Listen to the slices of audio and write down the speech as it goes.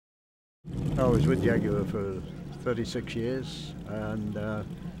I was with Jaguar for 36 years, and I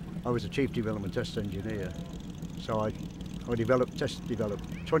was a Chief Development Test Engineer. So I test developed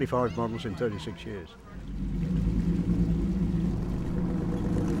 25 models in 36 years.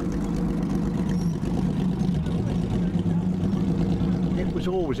 It was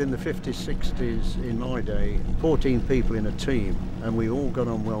always in the 50s, 60s in my day, 14 people in a team, and we all got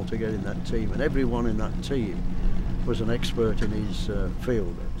on well together in that team, and everyone in that team was an expert in his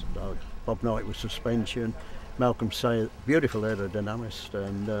field. Bob Knight was suspension, Malcolm Say, beautiful aerodynamist,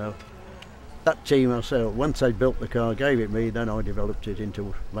 and that team ourselves, once they built the car, gave it me, then I developed it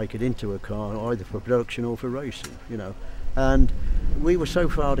into, make it into a car, either for production or for racing, you know. And we were so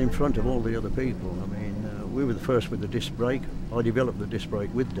far in front of all the other people. I mean, we were the first with the disc brake. I developed the disc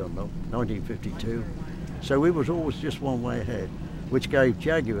brake with Dunlop, 1952. So we was always just one way ahead, which gave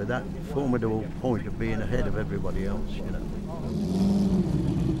Jaguar that formidable point of being ahead of everybody else, you know.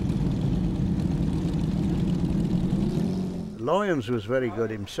 Lyons was very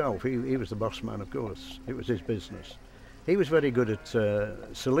good himself. He was the boss man, of course. It was his business. He was very good at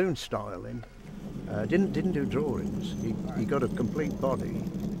saloon styling. Didn't do drawings. He got a complete body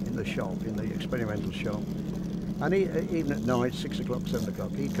in the shop, in the experimental shop. And even at night, 6 o'clock, 7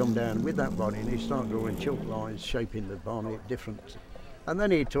 o'clock, he'd come down with that body and he'd start drawing chalk lines, shaping the bonnet, different. And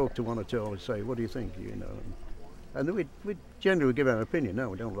then he'd talk to one or two and say, "What do you think?" You know. And then we'd generally give our opinion. No,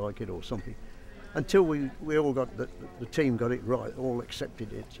 we don't like it or something. Until we all got, the team got it right, all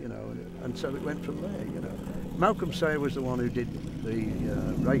accepted it, you know, and so it went from there, you know. Malcolm Sayer was the one who did the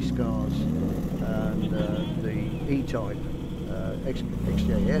race cars and the E-Type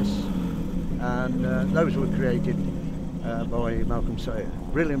XKSS, and those were created by Malcolm Sayer.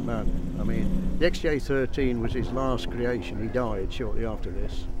 Brilliant man. I mean, the XJ13 was his last creation. He died shortly after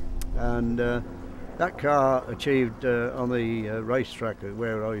this, and that car achieved on the racetrack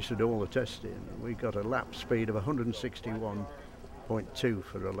where I used to do all the testing, we got a lap speed of 161.2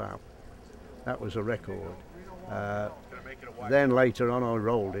 for a lap. That was a record. Then later on I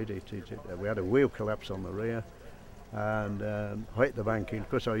rolled it. We had a wheel collapse on the rear, and I hit the banking. Of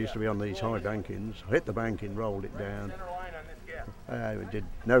course I used to be on these high bankings. I hit the banking, rolled it down. We did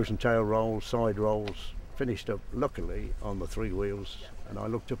nose and tail rolls, side rolls, finished up luckily on the 3 wheels. And I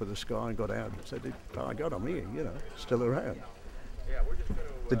looked up at the sky and got out and said, "I got I'm here, you know, still around."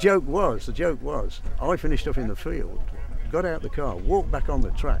 The joke was, I finished up in the field, got out the car, walked back on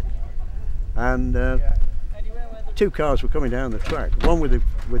the track, and 2 cars were coming down the track. One with the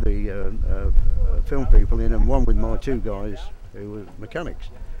film people in, and one with my 2 guys who were mechanics.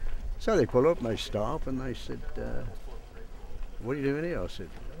 So they pull up and they stop and they said, "What are you doing here?" I said,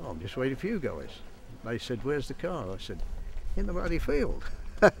 "Oh, I'm just waiting for you guys." They said, "Where's the car?" I said, "In the bloody field."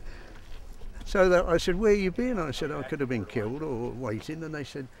 So I said, "Where you been?" I said, "I could have been killed or waiting." And they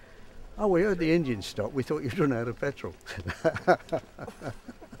said, "Oh, we heard the engine stop. We thought you'd run out of petrol."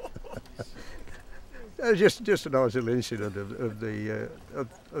 It was just a nice little incident of the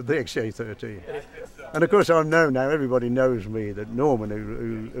XJ13. And of course I'm known now, everybody knows me, that Norman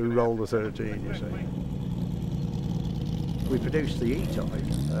who rolled the 13, you see. We produced the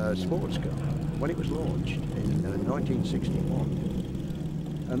E-Type sports car when it was launched in 1961.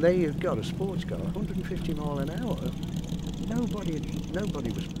 And there you've got a sports car, 150 mile an hour.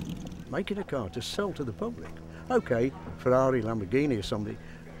 Nobody was making a car to sell to the public. Okay, Ferrari, Lamborghini or something,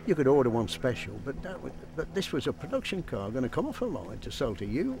 you could order one special, but this was a production car going to come off a line to sell to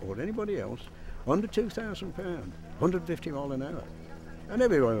you or anybody else under £2,000, 150 mile an hour. And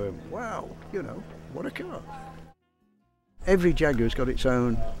everyone went, "Wow, you know, what a car." Every Jaguar's got its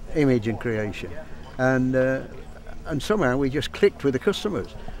own image and creation, and somehow we just clicked with the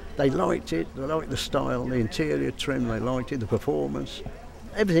customers. They liked it, they liked the style, the interior trim, they liked it, the performance.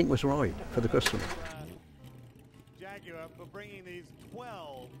 Everything was right for the customer. Jaguar for bringing these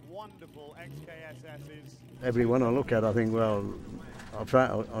 12 wonderful XKSSs. Every one I look at, I think, well, I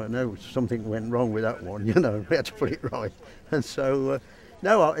know something went wrong with that one, you know, we had to put it right. And so,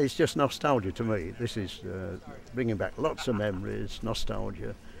 no, it's just nostalgia to me. This is bringing back lots of memories,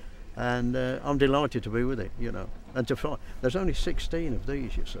 nostalgia, and I'm delighted to be with it, you know. And to find, there's only 16 of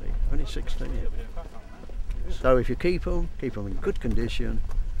these, you see, only 16. So if you keep them in good condition,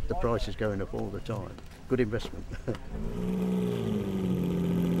 the price is going up all the time. Good investment.